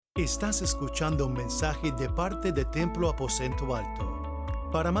Estás escuchando un mensaje de parte de Templo Aposento Alto.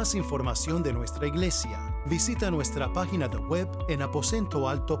 Para más información de nuestra iglesia, visita nuestra página de web en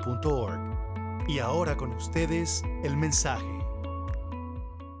aposentoalto.org. Y ahora con ustedes, el mensaje.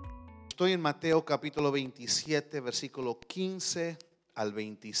 Estoy en Mateo capítulo 27, versículo 15 al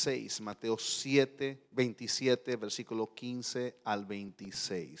 26. Mateo 27, versículo 15 al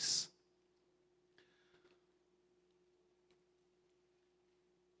 26.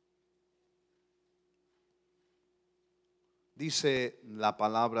 Dice la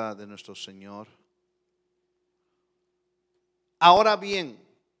palabra de nuestro Señor. Ahora bien,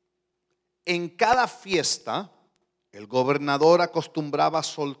 en cada fiesta, el gobernador acostumbraba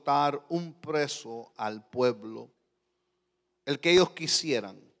soltar un preso al pueblo, el que ellos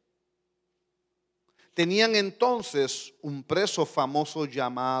quisieran. Tenían entonces un preso famoso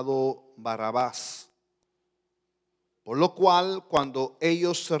llamado Barrabás, por lo cual cuando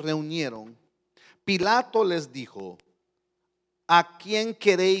ellos se reunieron, Pilato les dijo: ¿a quién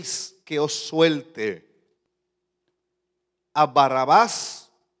queréis que os suelte? ¿A Barrabás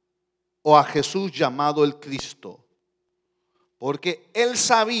o a Jesús llamado el Cristo? Porque él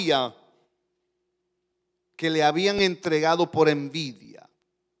sabía que le habían entregado por envidia.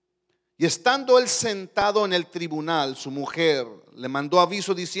 Y estando él sentado en el tribunal, su mujer le mandó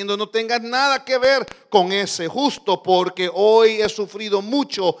aviso diciendo: no tengas nada que ver con ese justo, porque hoy he sufrido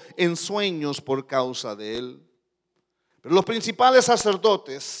mucho en sueños por causa de él. Pero los principales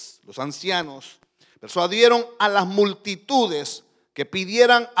sacerdotes, los ancianos, persuadieron a las multitudes que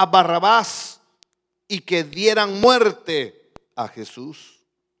pidieran a Barrabás y que dieran muerte a Jesús.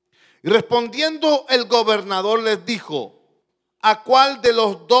 Y respondiendo el gobernador les dijo: ¿a cuál de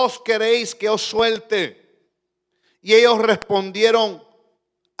los dos queréis que os suelte? Y ellos respondieron: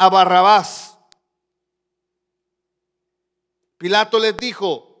 a Barrabás. Pilato les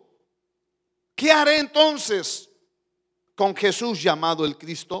dijo: ¿qué haré entonces con Jesús llamado el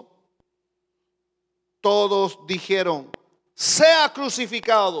Cristo? Todos dijeron: sea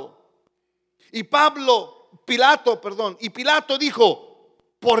crucificado. Y Pilato dijo: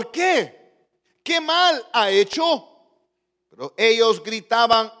 ¿por qué? ¿Qué mal ha hecho? Pero ellos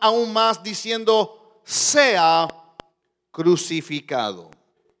gritaban aún más diciendo: sea crucificado.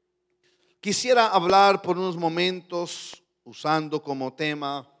 Quisiera hablar por unos momentos usando como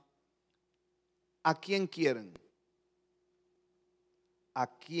tema: ¿a quién quieren? ¿A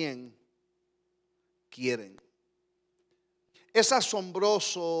quién quieren? Es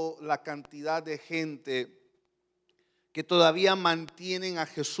asombroso la cantidad de gente que todavía mantienen a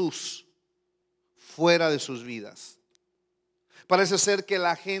Jesús fuera de sus vidas. Parece ser que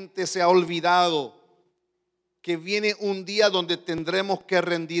la gente se ha olvidado que viene un día donde tendremos que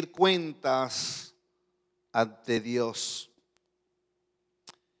rendir cuentas ante Dios.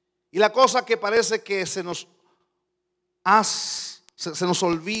 Y la cosa que parece que se nos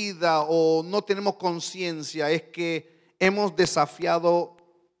olvida o no tenemos conciencia es que hemos desafiado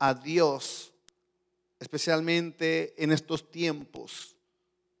a Dios, especialmente en estos tiempos,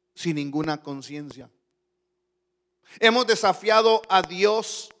 sin ninguna conciencia. Hemos desafiado a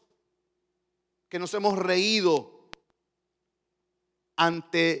Dios, que nos hemos reído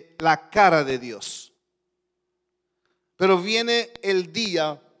ante la cara de Dios. Pero viene el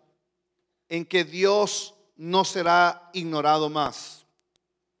día en que Dios no será ignorado más.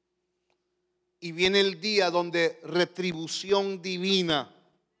 Y viene el día donde retribución divina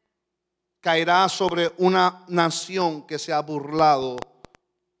caerá sobre una nación que se ha burlado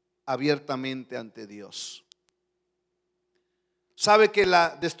abiertamente ante Dios. Sabe que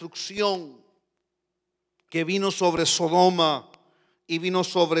la destrucción que vino sobre Sodoma y vino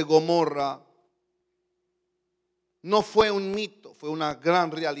sobre Gomorra no fue un mito, fue una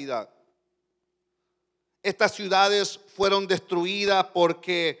gran realidad. Estas ciudades fueron destruidas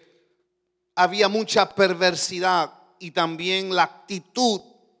porque había mucha perversidad y también la actitud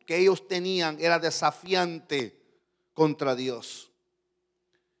que ellos tenían era desafiante contra Dios.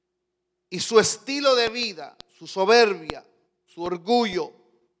 Y su estilo de vida, su soberbia, su orgullo,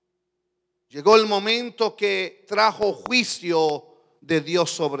 llegó el momento que trajo juicio de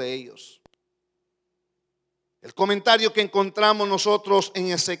Dios sobre ellos. El comentario que encontramos nosotros en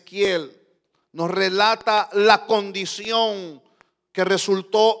Ezequiel nos relata la condición que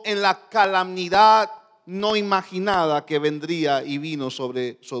resultó en la calamidad no imaginada que vendría y vino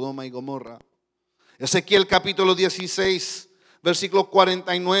sobre Sodoma y Gomorra. Ezequiel capítulo 16, versículo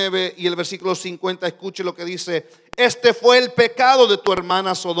 49 y el versículo 50, escuche lo que dice: este fue el pecado de tu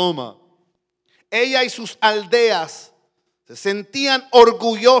hermana Sodoma. Ella y sus aldeas se sentían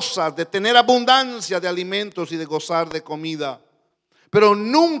orgullosas de tener abundancia de alimentos y de gozar de comida. pero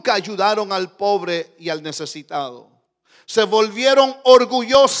nunca ayudaron al pobre y al necesitado. Se volvieron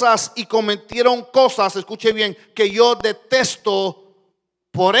orgullosas y cometieron cosas, escuche bien, que yo detesto.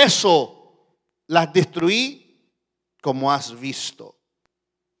 Por eso las destruí, como has visto.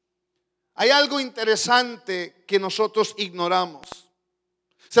 Hay algo interesante que nosotros ignoramos.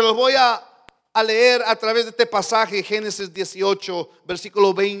 Se los voy a leer a través de este pasaje, Génesis 18,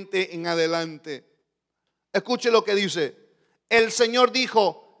 versículo 20 en adelante. Escuche lo que dice. El Señor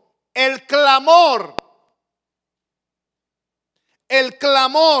dijo: el clamor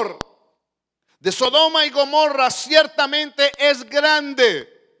de Sodoma y Gomorra ciertamente es grande,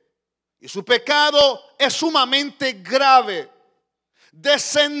 y su pecado es sumamente grave.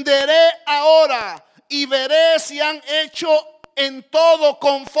 Descenderé ahora y veré si han hecho en todo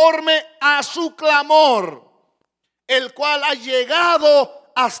conforme a su clamor, el cual ha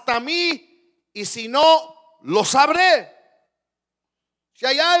llegado hasta mí, y si no, lo sabré. Si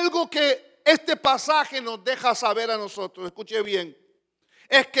hay algo que este pasaje nos deja saber a nosotros, escuche bien,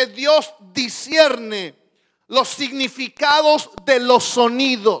 es que Dios discierne los significados de los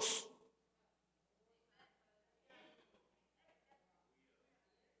sonidos.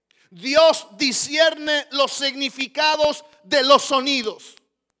 Dios discierne los significados de los sonidos.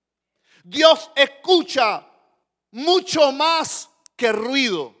 Dios escucha mucho más que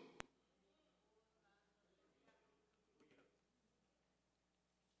ruido.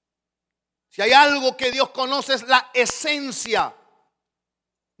 Si hay algo que Dios conoce, es la esencia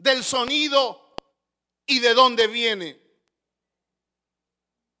del sonido y de dónde viene.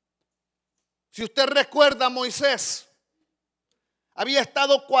 Si usted recuerda, Moisés había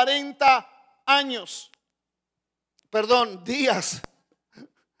estado 40 días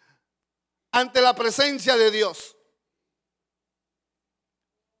ante la presencia de Dios.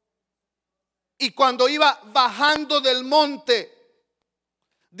 Y cuando iba bajando del monte,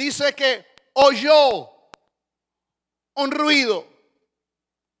 dice que oyó un ruido.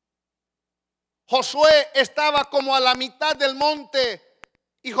 Josué estaba como a la mitad del monte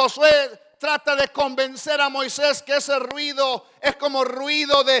y Josué trata de convencer a Moisés que ese ruido es como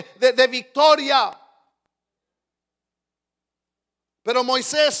ruido de victoria. Pero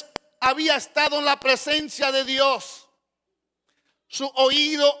Moisés había estado en la presencia de Dios. Su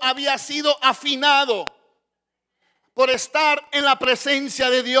oído había sido afinado por estar en la presencia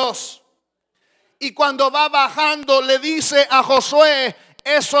de Dios. Y cuando va bajando le dice a Josué: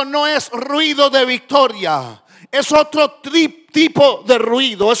 eso no es ruido de victoria, es otro tipo de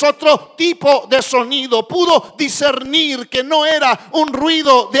ruido, es otro tipo de sonido. Pudo discernir que no era un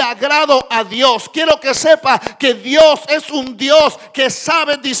ruido de agrado a Dios. Quiero que sepa que Dios es un Dios que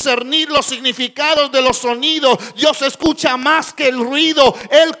sabe discernir los significados de los sonidos. Dios escucha más que el ruido.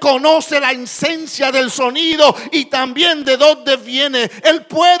 Él conoce la esencia del sonido y también de dónde viene. Él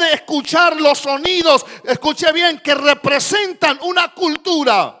puede escuchar los sonidos, escuche bien, que representan una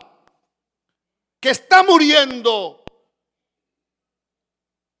cultura que está muriendo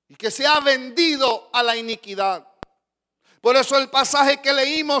y que se ha vendido a la iniquidad. Por eso el pasaje que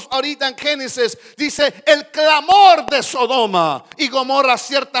leímos ahorita en Génesis dice: el clamor de Sodoma y Gomorra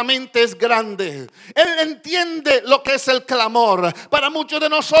ciertamente es grande. Él entiende lo que es el clamor. Para muchos de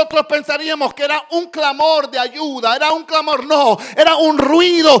nosotros pensaríamos que era un clamor de ayuda, era un clamor, no, era un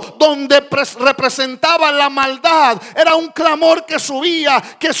ruido donde representaba la maldad. Era un clamor que subía,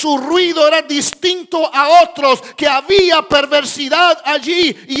 que su ruido era distinto a otros, que había perversidad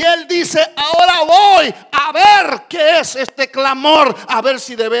allí. Y él dice: ahora voy a ver qué es este clamor, a ver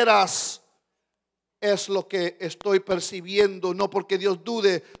si de veras es lo que estoy percibiendo. No porque Dios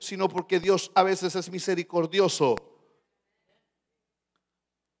dude, sino porque Dios a veces es misericordioso.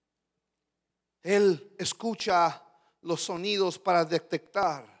 Él escucha los sonidos para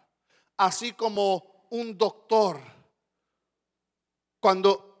detectar, así como un doctor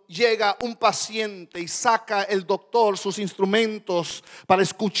cuando llega un paciente y saca el doctor sus instrumentos para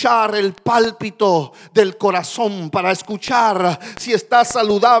escuchar el pálpito del corazón, para escuchar si está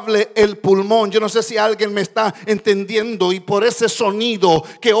saludable el pulmón. Yo no sé si alguien me está entendiendo. Y por ese sonido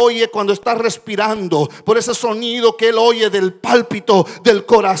que oye cuando está respirando, por ese sonido que él oye del pálpito del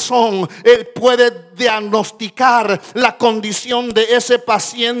corazón, él puede diagnosticar la condición de ese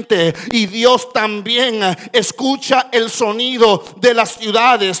paciente. Y Dios también escucha el sonido de las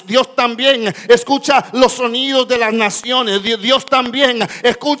ciudades. Dios también escucha los sonidos de las naciones. Dios también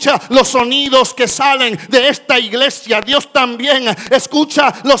escucha los sonidos que salen de esta iglesia. Dios también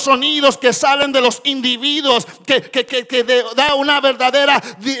escucha los sonidos que salen de los individuos, que da una verdadera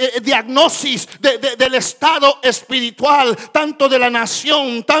diagnosis del estado espiritual, tanto de la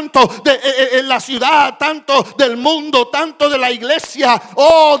nación, tanto de la ciudad sociedad, tanto del mundo, tanto de la iglesia.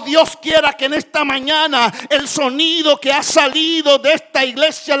 Oh, Dios quiera que en esta mañana el sonido que ha salido de esta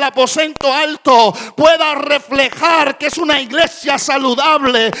iglesia, el aposento alto, pueda reflejar que es una iglesia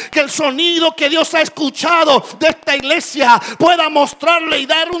saludable, que el sonido que Dios ha escuchado de esta iglesia pueda mostrarle y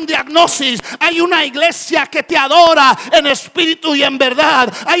dar un diagnóstico. Hay una iglesia que te adora en espíritu y en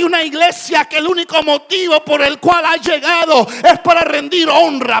verdad. Hay una iglesia que el único motivo por el cual ha llegado es para rendir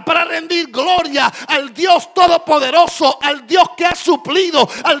honra, para rendir gloria al Dios todopoderoso, al Dios que ha suplido,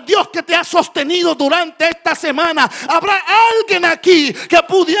 al Dios que te ha sostenido durante esta semana. Habrá alguien aquí que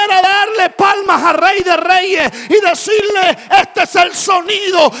pudiera darle palmas al Rey de Reyes y decirle: este es el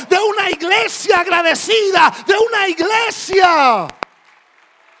sonido de una iglesia agradecida, de una iglesia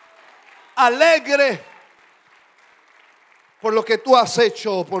alegre por lo que tú has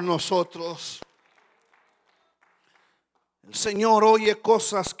hecho por nosotros. El Señor oye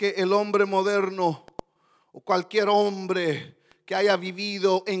cosas que el hombre moderno o cualquier hombre que haya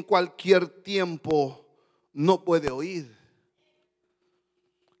vivido en cualquier tiempo no puede oír.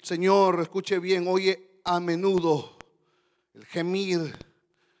 El Señor, escuche bien, oye a menudo el gemir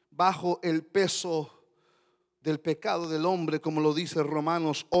bajo el peso del pecado del hombre, como lo dice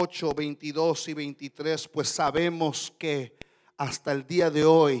Romanos 8, 22 y 23. Pues sabemos que hasta el día de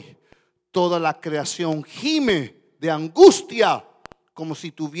hoy toda la creación gime de angustia como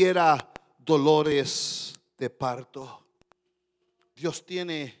si tuviera dolores de parto. Dios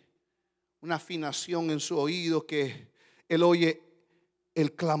tiene una afinación en su oído que Él oye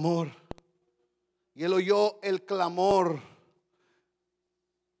el clamor. Y Él oyó el clamor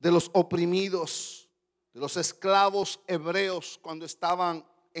de los oprimidos, de los esclavos hebreos cuando estaban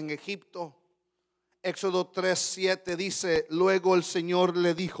en Egipto. Éxodo 3:7 dice: luego el Señor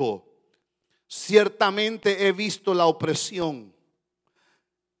le dijo: ciertamente he visto la opresión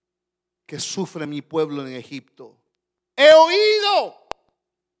que sufre mi pueblo en Egipto. He oído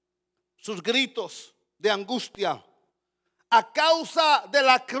sus gritos de angustia a causa de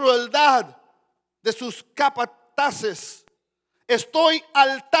la crueldad de sus capataces. Estoy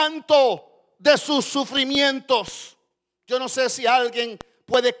al tanto de sus sufrimientos. Yo no sé si alguien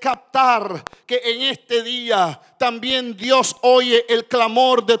puede captar que en este día también Dios oye el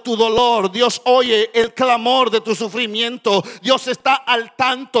clamor de tu dolor. Dios oye el clamor de tu sufrimiento. Dios está al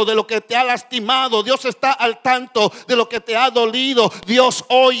tanto de lo que te ha lastimado. Dios está al tanto de lo que te ha dolido. Dios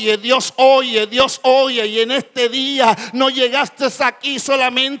oye, Dios oye, Dios oye. Y en este día no llegaste aquí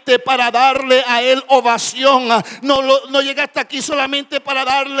solamente para darle a Él ovación. No llegaste aquí solamente para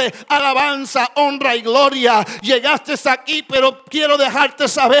darle alabanza, honra y gloria. Llegaste aquí, pero quiero dejarte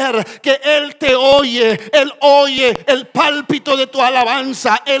saber que Él te oye. Él oye el pálpito de tu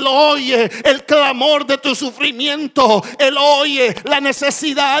alabanza. Él oye el clamor de tu sufrimiento. Él oye la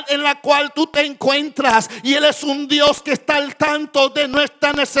necesidad en la cual tú te encuentras. Y Él es un Dios que está al tanto de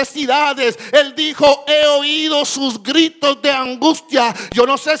nuestras necesidades. Él dijo: he oído sus gritos de angustia. Yo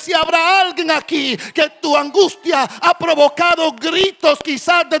no sé si habrá alguien aquí que tu angustia ha provocado gritos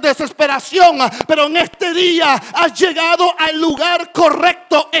quizás de desesperación, pero en este día has llegado al lugar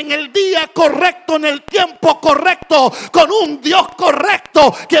correcto, en el día correcto, en el tiempo correcto, con un Dios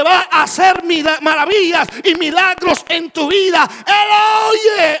correcto que va a hacer maravillas y milagros en tu vida. Él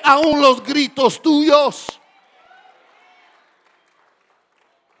oye aún los gritos tuyos.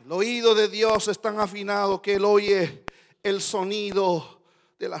 El oído de Dios es tan afinado que Él oye el sonido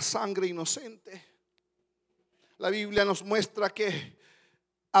de la sangre inocente. La Biblia nos muestra que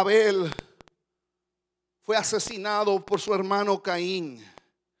Abel fue asesinado por su hermano Caín.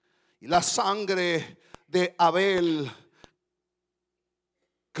 Y la sangre de Abel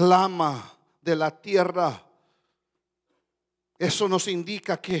clama de la tierra. Eso nos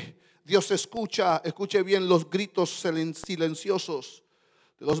indica que Dios escucha, escuche bien, los gritos silenciosos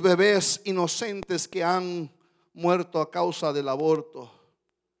de los bebés inocentes que han muerto a causa del aborto.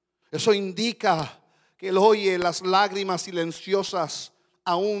 Eso indica que Él oye las lágrimas silenciosas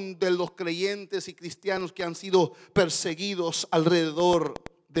aún de los creyentes y cristianos que han sido perseguidos alrededor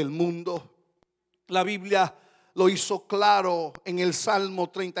del mundo. La Biblia lo hizo claro en el Salmo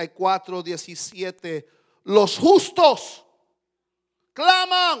 34, 17. Los justos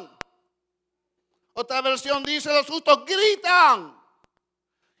claman. Otra versión dice: los justos gritan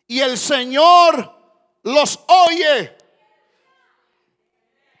y el Señor los oye.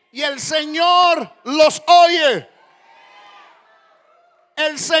 Y el Señor los oye.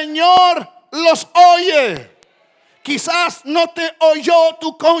 El Señor los oye. Quizás no te oyó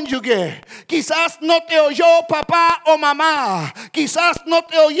tu cónyuge. Quizás no te oyó papá o mamá. Quizás no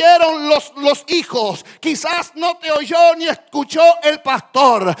te oyeron los hijos. Quizás no te oyó ni escuchó el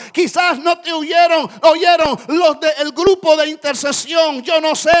pastor. Quizás no te oyeron los del grupo de intercesión. Yo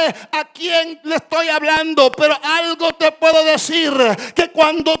no sé a quién le estoy hablando, pero algo te puedo decir, que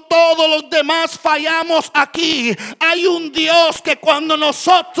cuando todos los demás fallamos aquí, hay un Dios que cuando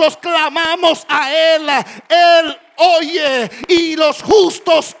nosotros clamamos a Él oye, y los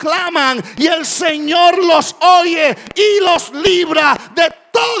justos claman y el Señor los oye y los libra de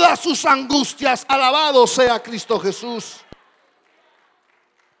todas sus angustias. Alabado sea Cristo Jesús.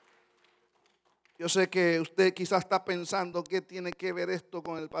 Yo sé que usted quizás está pensando qué tiene que ver esto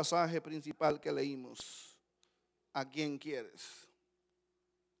con el pasaje principal que leímos. ¿A quién quieres?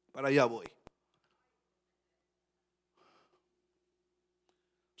 Para allá voy.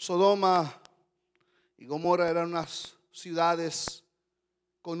 Sodoma y Gomorra eran unas ciudades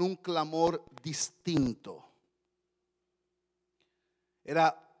con un clamor distinto.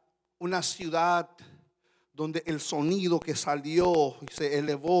 Era una ciudad donde el sonido que salió y se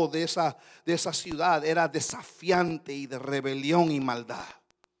elevó de esa ciudad era desafiante y de rebelión y maldad.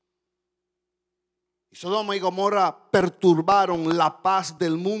 Y Sodoma y Gomorra perturbaron la paz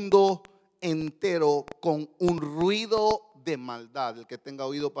del mundo entero con un ruido de maldad. El que tenga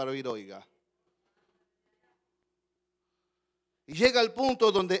oído para oír, oiga. Y llega el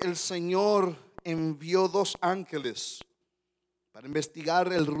punto donde el Señor envió 2 ángeles para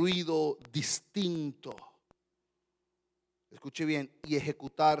investigar el ruido distinto. Escuche bien, y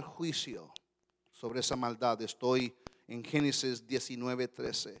ejecutar juicio sobre esa maldad. Estoy en Génesis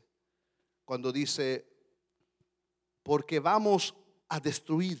 19:13, cuando dice: porque vamos a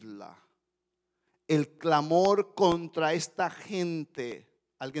destruirla. El clamor contra esta gente,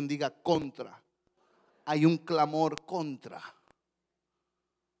 alguien diga contra. Hay un clamor contra.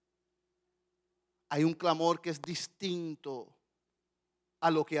 Hay un clamor que es distinto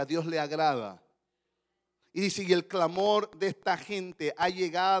a lo que a Dios le agrada. Y dice, y el clamor de esta gente ha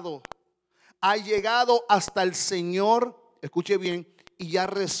llegado hasta el Señor, escuche bien, y ya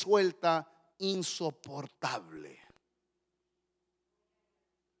resuelta insoportable.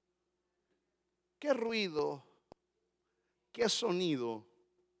 ¿Qué ruido, qué sonido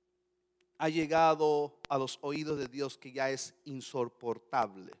ha llegado a los oídos de Dios que ya es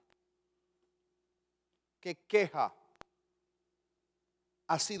insoportable? ¿Qué queja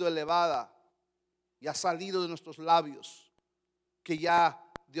ha sido elevada y ha salido de nuestros labios que ya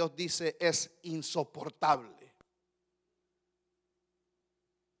Dios dice es insoportable?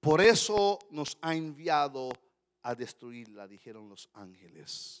 Por eso nos ha enviado a destruirla, dijeron los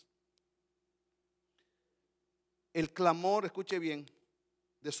ángeles. El clamor, escuche bien,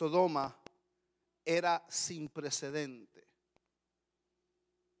 de Sodoma era sin precedente.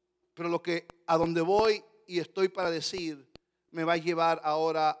 Pero a donde voy y estoy para decir me va a llevar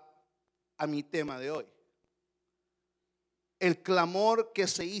ahora a mi tema de hoy. El clamor que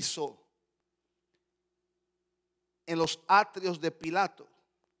se hizo en los atrios de Pilato,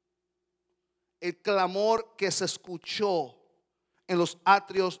 el clamor que se escuchó en los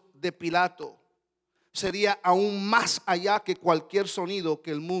atrios de Pilato, sería aún más allá que cualquier sonido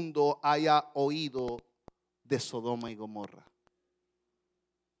que el mundo haya oído de Sodoma y Gomorra.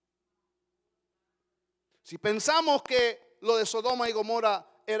 Si pensamos que lo de Sodoma y Gomorra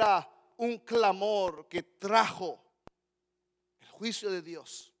era un clamor que trajo el juicio de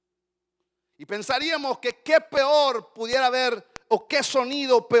Dios, y pensaríamos que qué peor pudiera haber, o qué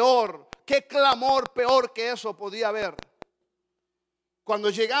sonido peor, qué clamor peor que eso podía haber. Cuando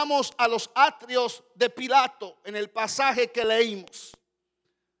llegamos a los atrios de Pilato, en el pasaje que leímos,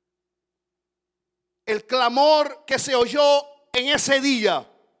 el clamor que se oyó en ese día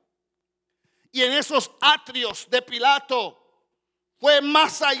y en esos atrios de Pilato fue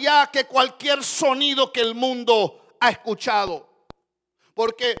más allá que cualquier sonido que el mundo ha escuchado.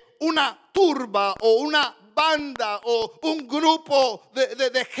 Porque una turba o una banda o un grupo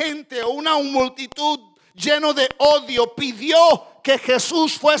de gente o una multitud lleno de odio pidió que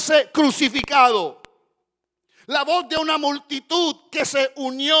Jesús fuese crucificado. La voz de una multitud que se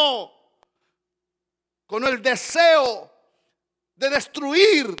unió con el deseo de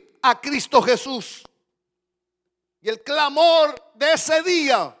destruir a Cristo Jesús. Y el clamor de ese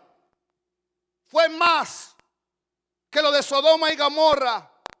día fue más que lo de Sodoma y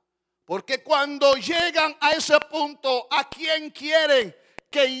Gomorra. Porque cuando llegan a ese punto, ¿a quién quieren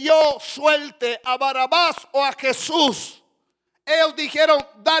que yo suelte? ¿A Barrabás o a Jesús? Ellos dijeron,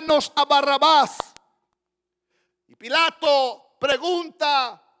 danos a Barrabás. Y Pilato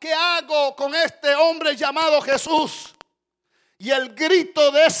pregunta ¿qué hago con este hombre llamado Jesús? Y el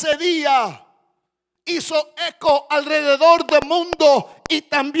grito de ese día hizo eco alrededor del mundo y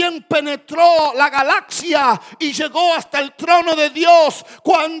también penetró la galaxia y llegó hasta el trono de Dios,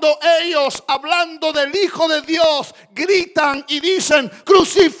 cuando ellos, hablando del Hijo de Dios, gritan y dicen: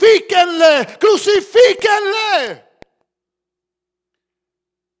 crucifíquenle, crucifíquenle.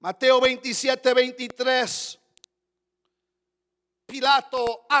 Mateo 27:23.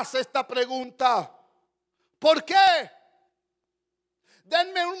 Pilato hace esta pregunta: ¿por qué?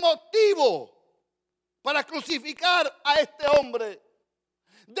 Denme un motivo para crucificar a este hombre.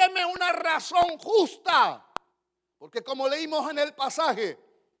 Denme una razón justa. Porque como leímos en el pasaje,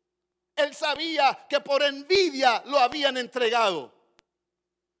 él sabía que por envidia lo habían entregado.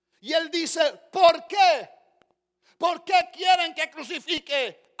 Y él dice: ¿por qué? ¿Por qué quieren que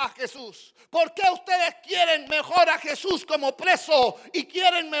crucifique a Jesús? ¿Por qué ustedes quieren mejor a Jesús como preso y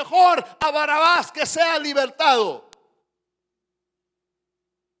quieren mejor a Barrabás que sea libertado?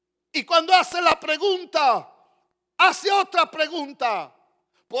 Y cuando hace la pregunta, hace otra pregunta: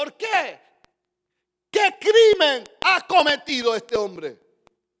 ¿por qué? ¿Qué crimen ha cometido este hombre?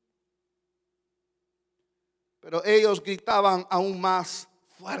 Pero ellos gritaban aún más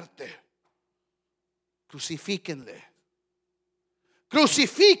fuerte: crucifíquenle,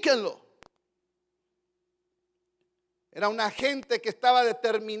 crucifíquenlo. Era una gente que estaba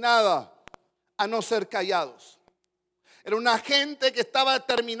determinada a no ser callados. Era una gente que estaba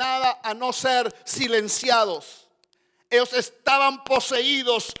determinada a no ser silenciados. Ellos estaban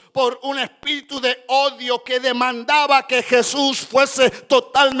poseídos por un espíritu de odio que demandaba que Jesús fuese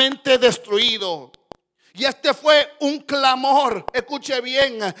totalmente destruido. Y este fue un clamor, escuche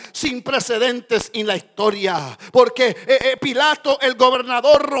bien, sin precedentes en la historia. Porque Pilato, el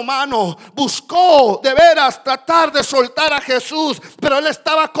gobernador romano, buscó de veras tratar de soltar a Jesús. Pero él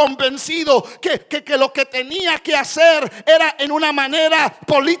estaba convencido que lo que tenía que hacer era en una manera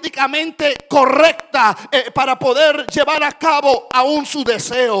políticamente correcta para poder llevar a cabo aún su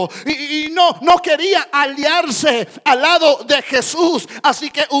deseo. Y no quería aliarse al lado de Jesús. Así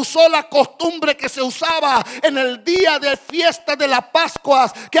que usó la costumbre que se usaba en el día de fiesta de las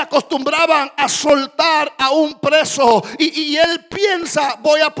Pascuas, que acostumbraban a soltar a un preso. Y él piensa: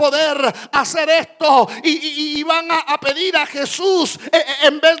 voy a poder hacer esto. Y van a pedir a Jesús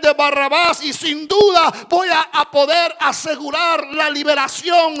en vez de Barrabás. Y sin duda voy a poder asegurar la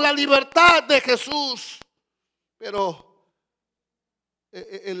liberación, la libertad de Jesús. Pero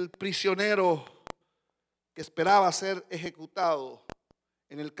el prisionero que esperaba ser ejecutado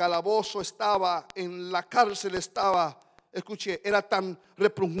en el calabozo estaba, en la cárcel estaba, escuche, era tan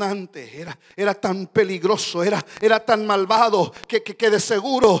repugnante, era tan peligroso, era tan malvado que de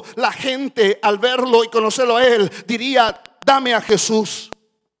seguro la gente, al verlo y conocerlo a él, diría: dame a Jesús.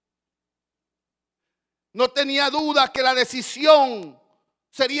 No tenía duda que la decisión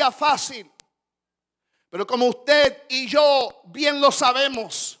sería fácil. Pero como usted y yo bien lo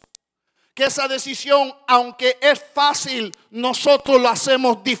sabemos, que esa decisión, aunque es fácil, nosotros la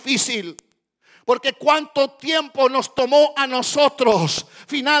hacemos difícil. Porque cuánto tiempo nos tomó a nosotros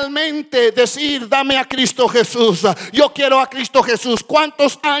finalmente decir: dame a Cristo Jesús, yo quiero a Cristo Jesús.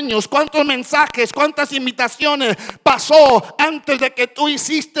 Cuántos años, cuántos mensajes, cuántas invitaciones pasó antes de que tú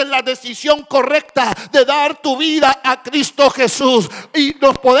hiciste la decisión correcta de dar tu vida a Cristo Jesús. Y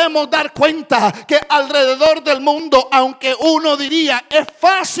nos podemos dar cuenta que alrededor del mundo, aunque uno diría es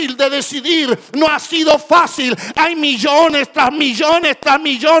fácil de decidir, no ha sido fácil. Hay millones tras millones tras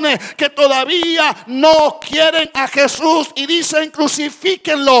millones que todavía no quieren a Jesús y dicen: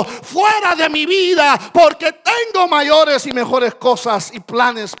 crucifíquenlo, fuera de mi vida, porque tengo mayores y mejores cosas y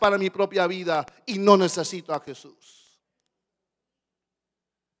planes para mi propia vida y no necesito a Jesús.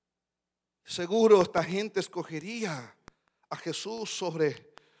 Seguro esta gente escogería a Jesús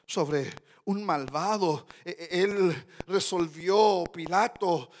sobre un malvado. Él resolvió,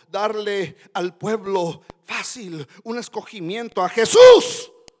 Pilato, darle al pueblo fácil un escogimiento: a Jesús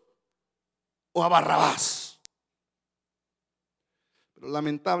o a Barrabás. Pero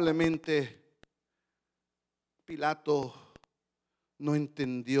lamentablemente Pilato no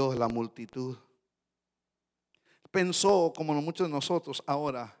entendió la multitud. Pensó, como muchos de nosotros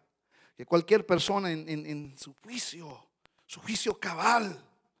ahora, que cualquier persona en su juicio cabal,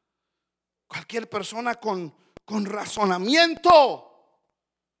 cualquier persona con razonamiento,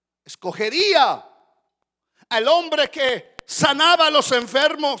 escogería al hombre que sanaba a los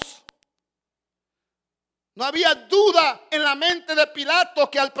enfermos. No había duda en la mente de Pilato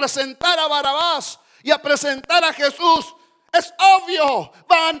que al presentar a Barrabás y a presentar a Jesús, Es obvio,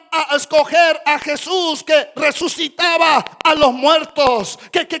 van a escoger a Jesús que resucitaba a los muertos,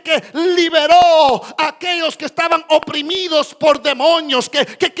 que liberó a aquellos que estaban oprimidos por demonios,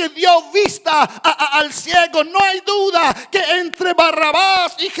 que dio vista al ciego. No hay duda que entre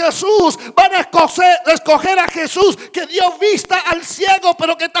Barrabás y Jesús van a escoger a Jesús que dio vista al ciego,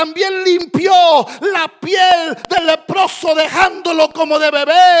 pero que también limpió la piel del leproso dejándolo como de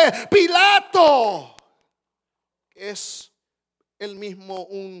bebé. Pilato es él mismo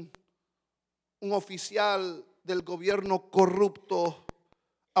un oficial del gobierno corrupto.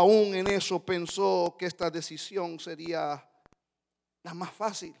 Aún en eso pensó que esta decisión sería la más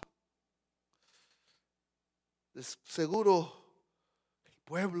fácil. Seguro el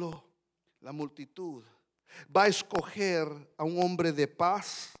pueblo, la multitud, va a escoger a un hombre de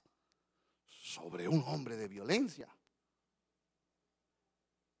paz sobre un hombre de violencia.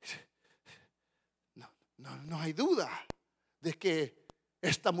 No hay duda de que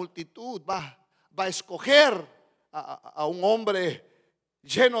esta multitud va a escoger a un hombre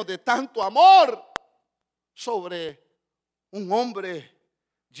lleno de tanto amor sobre un hombre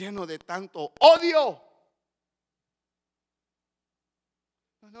lleno de tanto odio.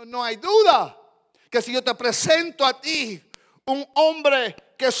 No hay duda que si yo te presento a ti un hombre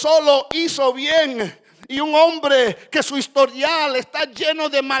que solo hizo bien y un hombre que su historial está lleno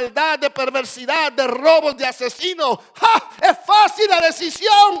de maldad, de perversidad, de robos, de asesinos, es fácil la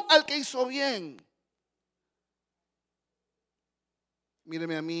decisión al que hizo bien.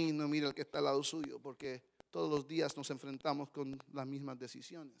 Míreme a mí, no mire al que está al lado suyo, porque todos los días nos enfrentamos con las mismas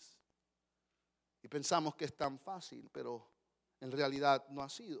decisiones y pensamos que es tan fácil, pero en realidad no ha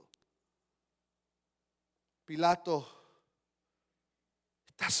sido. Pilato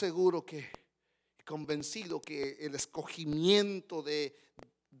está seguro convencido que el escogimiento de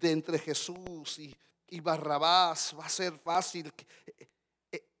entre Jesús y Barrabás va a ser fácil.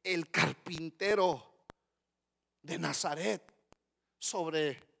 El carpintero de Nazaret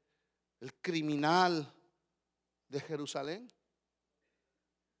sobre el criminal de Jerusalén.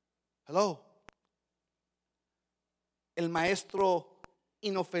 Hello. El maestro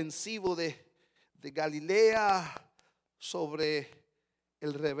inofensivo de Galilea sobre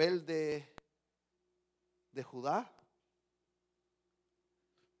el rebelde de Judá.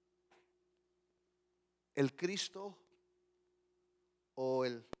 El Cristo o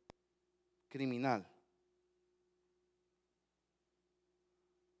el criminal.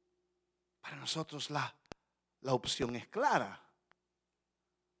 Para nosotros la opción es clara.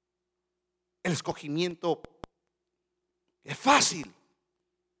 El escogimiento es fácil.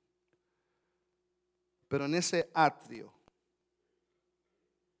 Pero en ese atrio,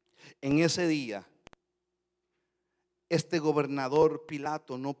 en ese día, este gobernador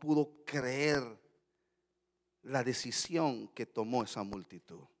Pilato no pudo creer la decisión que tomó esa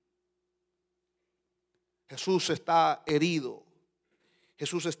multitud. Jesús está herido.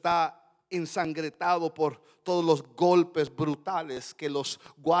 Jesús está ensangretado por todos los golpes brutales que los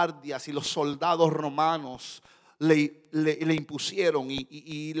guardias y los soldados romanos le impusieron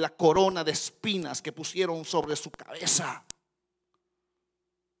y la corona de espinas que pusieron sobre su cabeza.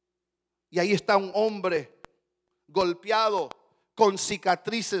 Y ahí está un hombre golpeado con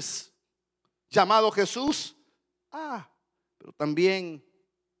cicatrices llamado Jesús. Pero también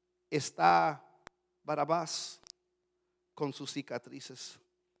está Barrabás con sus cicatrices.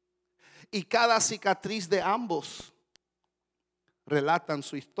 Y cada cicatriz de ambos relatan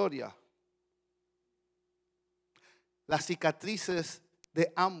su historia. Las cicatrices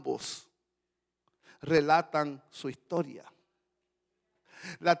de ambos relatan su historia.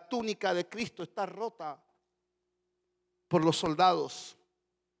 La túnica de Cristo está rota por los soldados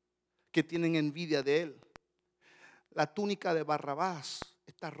que tienen envidia de él. La túnica de Barrabás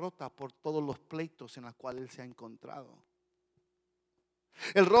está rota por todos los pleitos en los cuales él se ha encontrado.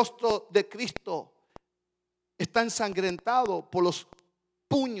 El rostro de Cristo está ensangrentado por los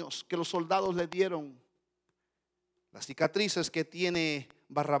puños que los soldados le dieron. Las cicatrices que tiene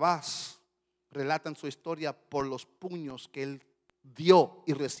Barrabás relatan su historia por los puños que él dio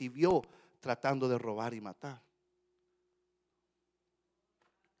y recibió tratando de robar y matar.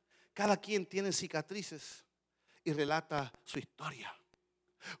 Cada quien tiene cicatrices y relata su historia.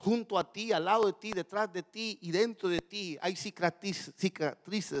 Junto a ti, al lado de ti, detrás de ti y dentro de ti hay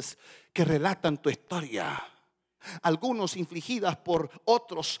cicatrices que relatan tu historia. Algunos infligidas por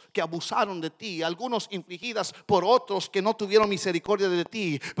otros que abusaron de ti, algunos infligidas por otros que no tuvieron misericordia de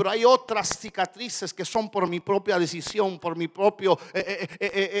ti, pero hay otras cicatrices que son por mi propia decisión, por mi propio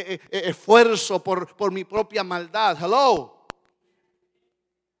esfuerzo, por mi propia maldad. Hello.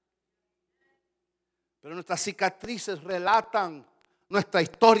 Pero nuestras cicatrices relatan nuestra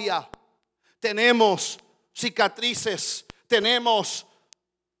historia. Tenemos cicatrices, tenemos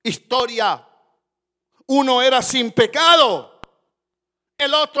historia. Uno era sin pecado,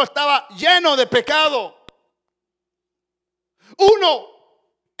 el otro estaba lleno de pecado. Uno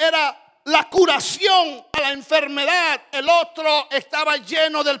era la curación a la enfermedad, el otro estaba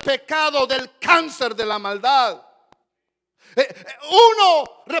lleno del pecado, del cáncer, de la maldad.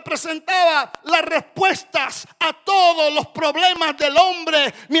 Uno representaba las respuestas a todos los problemas del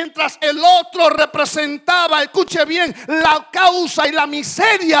hombre, mientras el otro representaba, escuche bien, la causa y la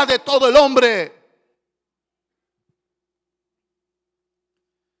miseria de todo el hombre.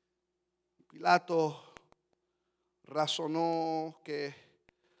 Pilato razonó que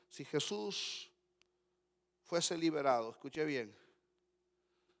si Jesús fuese liberado, escuche bien,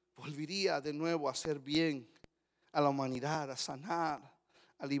 volvería de nuevo a hacer bien a la humanidad, a sanar,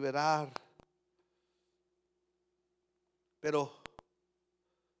 a liberar. Pero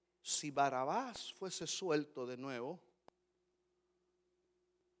si Barrabás fuese suelto de nuevo,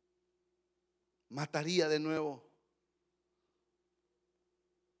 mataría de nuevo.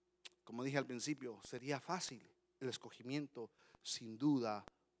 Como dije al principio, sería fácil el escogimiento. Sin duda,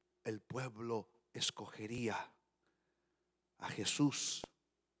 el pueblo escogería a Jesús,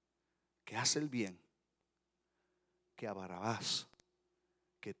 que hace el bien, que a Barrabás,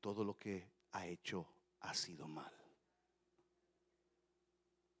 que todo lo que ha hecho ha sido mal.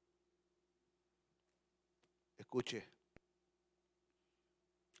 Escuche,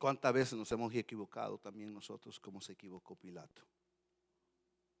 cuántas veces nos hemos equivocado también nosotros como se equivocó Pilato.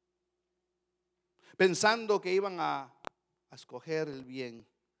 Pensando que iban a escoger el bien,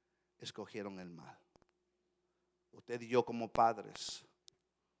 escogieron el mal. Usted y yo como padres,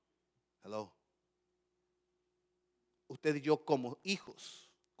 hello. Usted y yo como hijos,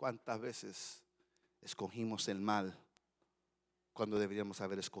 ¿cuántas veces escogimos el mal cuando deberíamos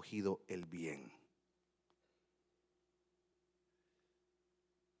haber escogido el bien?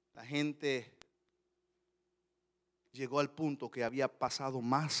 La gente llegó al punto que había pasado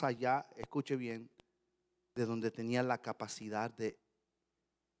más allá, escuche bien, de donde tenía la capacidad de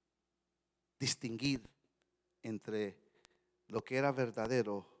distinguir entre lo que era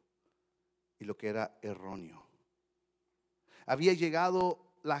verdadero y lo que era erróneo. Había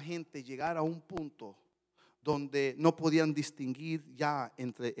llegado la gente, llegar a un punto donde no podían distinguir ya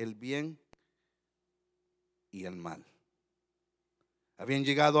entre el bien y el mal. Habían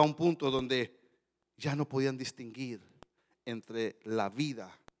llegado a un punto donde ya no podían distinguir entre la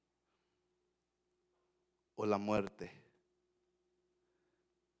vida o la muerte.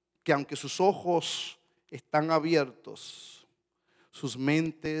 Que aunque sus ojos están abiertos, sus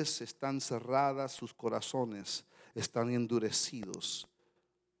mentes están cerradas, sus corazones están endurecidos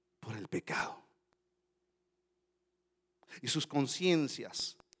por el pecado. Y sus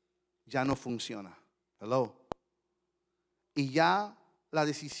conciencias ya no funcionan. Hello. Y ya la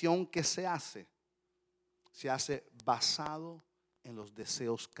decisión que se hace basado en los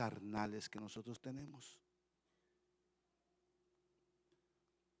deseos carnales que nosotros tenemos.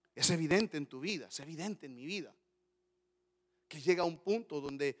 Es evidente en tu vida, es evidente en mi vida, que llega a un punto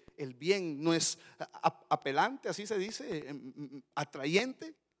donde el bien no es apelante, así se dice,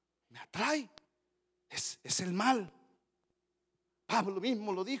 atrayente, me atrae, es el mal. Pablo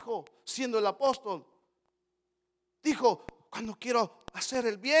mismo lo dijo, siendo el apóstol. Dijo, cuando quiero hacer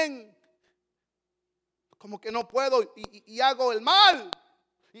el bien, como que no puedo y hago el mal.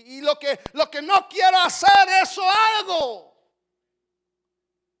 Y lo que no quiero hacer, eso hago.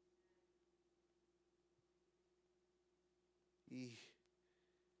 Y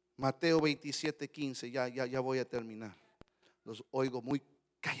Mateo 27:15, ya voy a terminar. Los oigo muy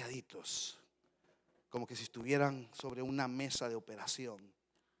calladitos, como que si estuvieran sobre una mesa de operación.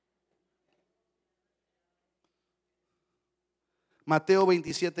 Mateo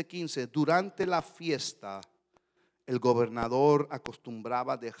 27:15, durante la fiesta, el gobernador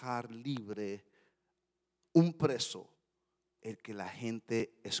acostumbraba dejar libre un preso, el que la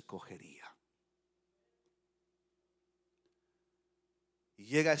gente escogería. Y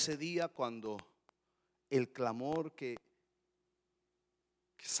llega ese día cuando el clamor que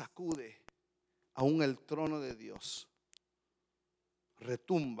sacude aún el trono de Dios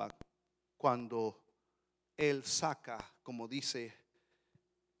retumba cuando Él saca, como dice,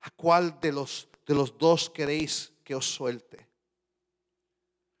 ¿a cuál de los dos queréis que os suelte?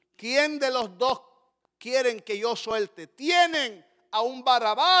 ¿Quién de los dos quieren que yo suelte? ¿Tienen a un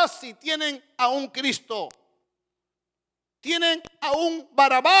Barrabás y tienen a un Cristo? Tienen a un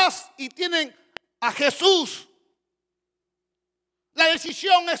Barrabás y tienen a Jesús. La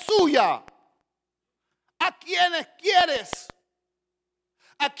decisión es suya. quiénes quieres?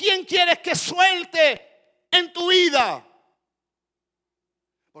 ¿A quién quieres que suelte en tu vida?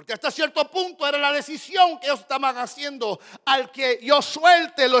 Porque hasta cierto punto era la decisión que ellos estaban haciendo. Al que yo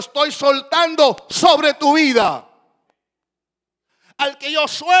suelte, lo estoy soltando sobre tu vida. Al que yo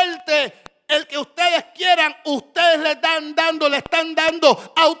suelte, el que ustedes quieran, ustedes le están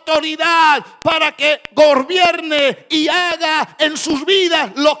dando autoridad para que gobierne y haga en sus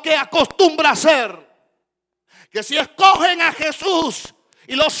vidas lo que acostumbra hacer. Que si escogen a Jesús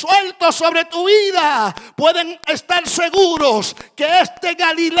y lo suelto sobre tu vida, pueden estar seguros que este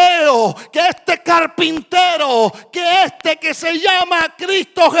Galileo, que este carpintero, que este que se llama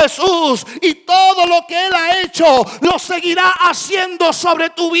Cristo Jesús y todo lo que Él ha hecho, lo seguirá haciendo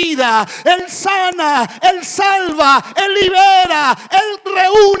sobre tu vida. Él sana, Él salva, Él libera, Él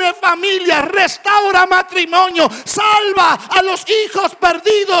reúne familias, restaura matrimonio, salva a los hijos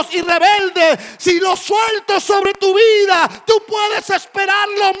perdidos y rebeldes. Si lo suelto sobre tu vida, tú puedes esperar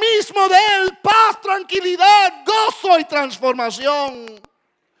lo mismo de Él: paz, tranquilidad, gozo y transformación.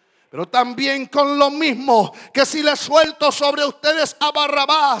 Pero también con lo mismo, que si le suelto sobre ustedes a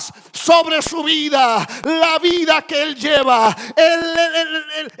Barrabás, sobre su vida, la vida que él lleva,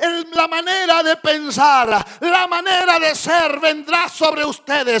 la manera de pensar, la manera de ser, vendrá sobre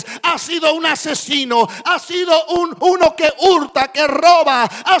ustedes. Ha sido un asesino, ha sido uno que hurta, que roba,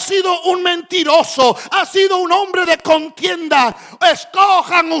 ha sido un mentiroso, ha sido un hombre de contienda.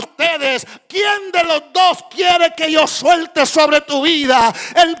 Escojan ustedes quién de los dos quiere que yo suelte sobre tu vida: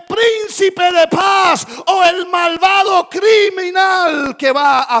 el príncipe de paz o el malvado criminal que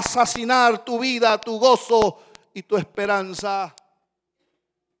va a asesinar tu vida, tu gozo y tu esperanza.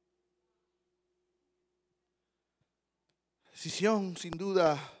 Decisión sin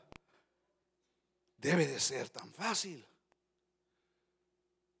duda debe de ser tan fácil.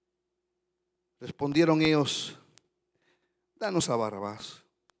 Respondieron ellos: danos a Barrabás.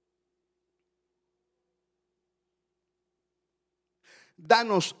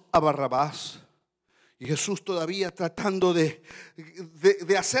 Danos a Barrabás. Y Jesús, todavía tratando de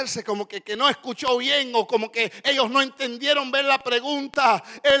hacerse como que no escuchó bien, o como que ellos no entendieron ver la pregunta,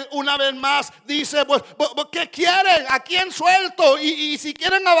 Él una vez más dice: pues, ¿qué quieren? ¿A quién suelto? Y si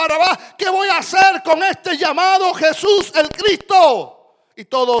quieren a Barrabás, ¿qué voy a hacer con este llamado Jesús el Cristo? Y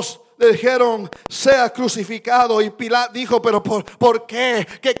todos le dijeron: sea crucificado. Y Pilato dijo: pero ¿por qué?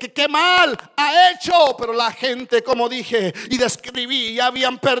 ¿Qué mal ha hecho? Pero la gente, como dije y describí, ya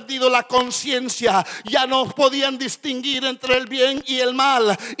habían perdido la conciencia, ya no podían distinguir entre el bien y el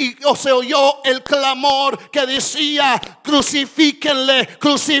mal. Y se oyó el clamor que decía: crucifíquenle,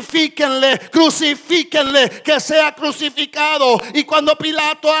 crucifíquenle, crucifíquenle, que sea crucificado. Y cuando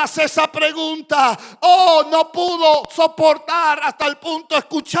Pilato hace esa pregunta, no pudo soportar hasta el punto de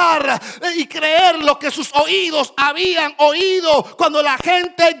escuchar y creer lo que sus oídos habían oído cuando la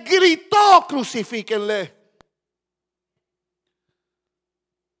gente gritó: crucifíquenle.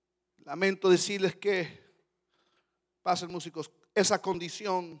 Lamento decirles que, pasen músicos, esa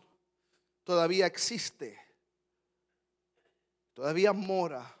condición todavía existe, todavía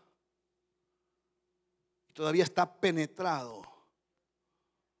mora, todavía está penetrado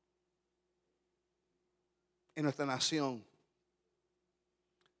en nuestra nación,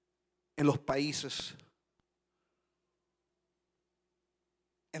 en los países,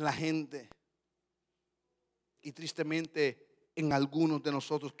 en la gente, y tristemente en algunos de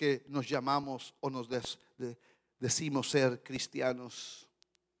nosotros que nos llamamos o nos decimos ser cristianos.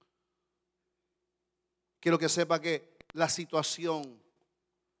 Quiero que sepa que la situación,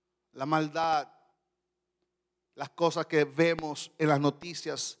 la maldad, las cosas que vemos en las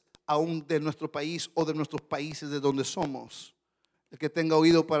noticias, aún de nuestro país o de nuestros países de donde somos, el que tenga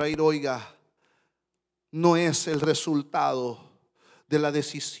oído para oír, oiga, no es el resultado de la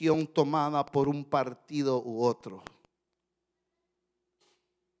decisión tomada por un partido u otro.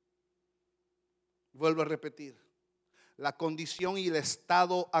 Vuelvo a repetir: la condición y el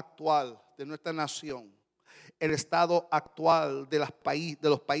estado actual de nuestra nación, el estado actual de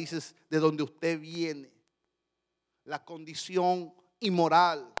los países de donde usted viene, la condición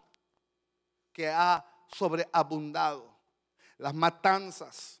inmoral que ha sobreabundado, las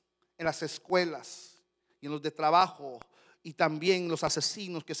matanzas en las escuelas y en los de trabajo, y también los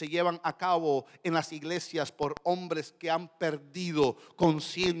asesinos que se llevan a cabo en las iglesias por hombres que han perdido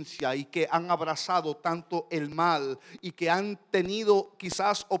conciencia y que han abrazado tanto el mal y que han tenido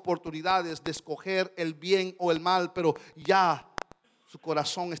quizás oportunidades de escoger el bien o el mal, pero ya su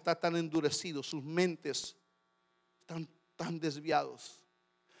corazón está tan endurecido, sus mentes están tan desviados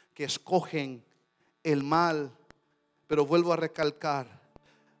que escogen el mal. Pero vuelvo a recalcar: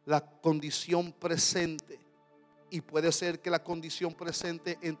 la condición presente Y puede ser que la condición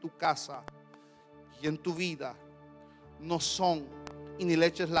presente en tu casa y en tu vida no son, y ni le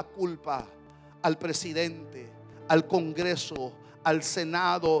eches la culpa al presidente, al Congreso, al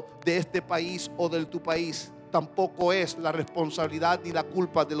Senado de este país o de tu país. Tampoco es la responsabilidad ni la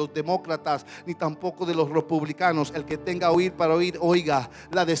culpa de los demócratas, ni tampoco de los republicanos. El que tenga oír para oír, oiga.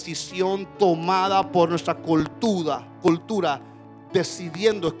 La decisión tomada por nuestra cultura,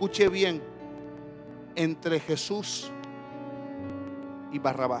 decidiendo, escuche bien, entre Jesús y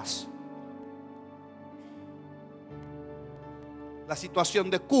Barrabás. La situación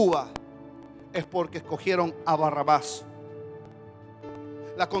de Cuba es porque escogieron a Barrabás.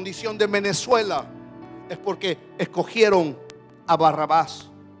 La condición de Venezuela es porque escogieron a Barrabás.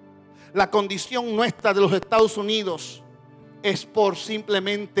 La condición nuestra de los Estados Unidos es por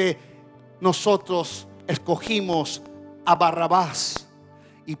simplemente nosotros escogimos a Barrabás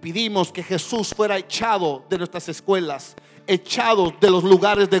y pedimos que Jesús fuera echado de nuestras escuelas, echados de los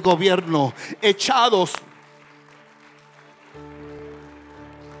lugares de gobierno, echados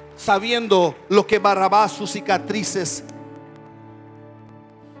sabiendo lo que Barrabás, sus cicatrices.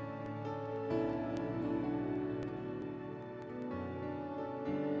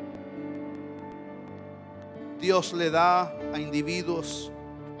 Dios le da a individuos,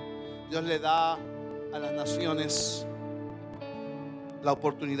 Dios le da a las naciones la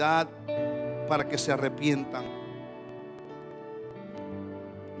oportunidad para que se arrepientan.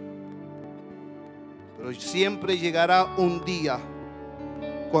 Pero siempre llegará un día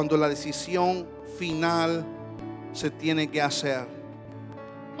cuando la decisión final se tiene que hacer.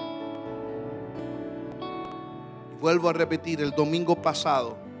 Y vuelvo a repetir, el domingo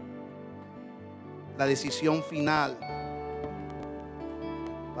pasado, la decisión final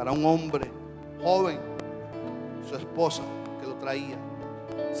para un hombre joven, su esposa que lo traía,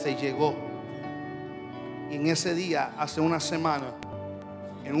 se llegó. Y en ese día, hace una semana,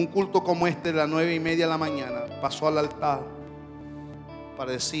 en un culto como este de las 9:30 de la mañana, pasó al altar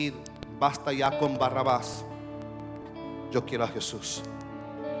para decir: basta ya con Barrabás, yo quiero a Jesús.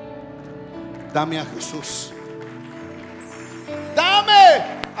 Dame a Jesús. Dame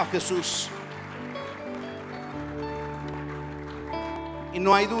a Jesús. Y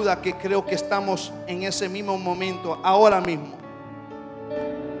no hay duda que creo que estamos en ese mismo momento ahora mismo.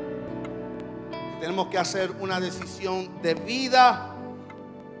 Tenemos que hacer una decisión de vida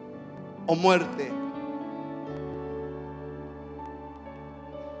o muerte.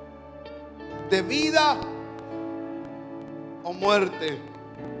 De vida o muerte.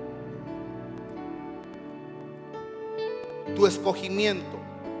 Tu escogimiento,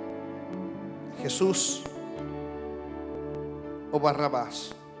 Jesús o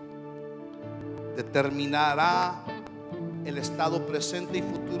Barrabás, determinará el estado presente y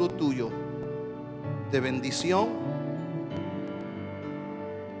futuro tuyo de bendición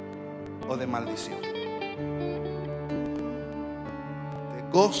o de maldición, de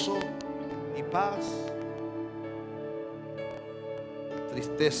gozo y paz,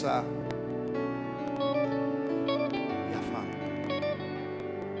 tristeza y afán.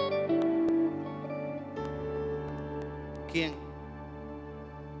 ¿Quién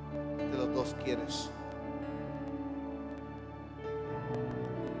de los dos quieres?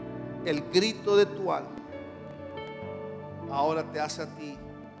 El grito de tu alma ahora te hace a ti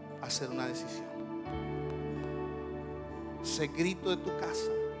hacer una decisión. Ese grito de tu casa,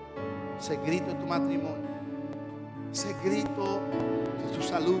 ese grito de tu matrimonio, ese grito de tu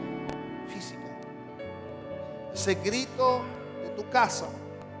salud física, ese grito de tu casa,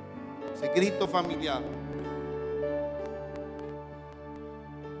 ese grito familiar,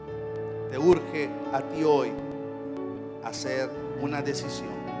 te urge a ti hoy hacer una decisión.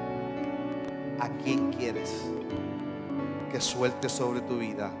 ¿A quién quieres que suelte sobre tu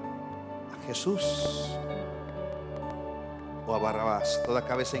vida? ¿A Jesús o a Barrabás? Toda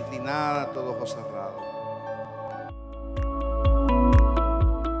cabeza inclinada, todo ojo cerrado.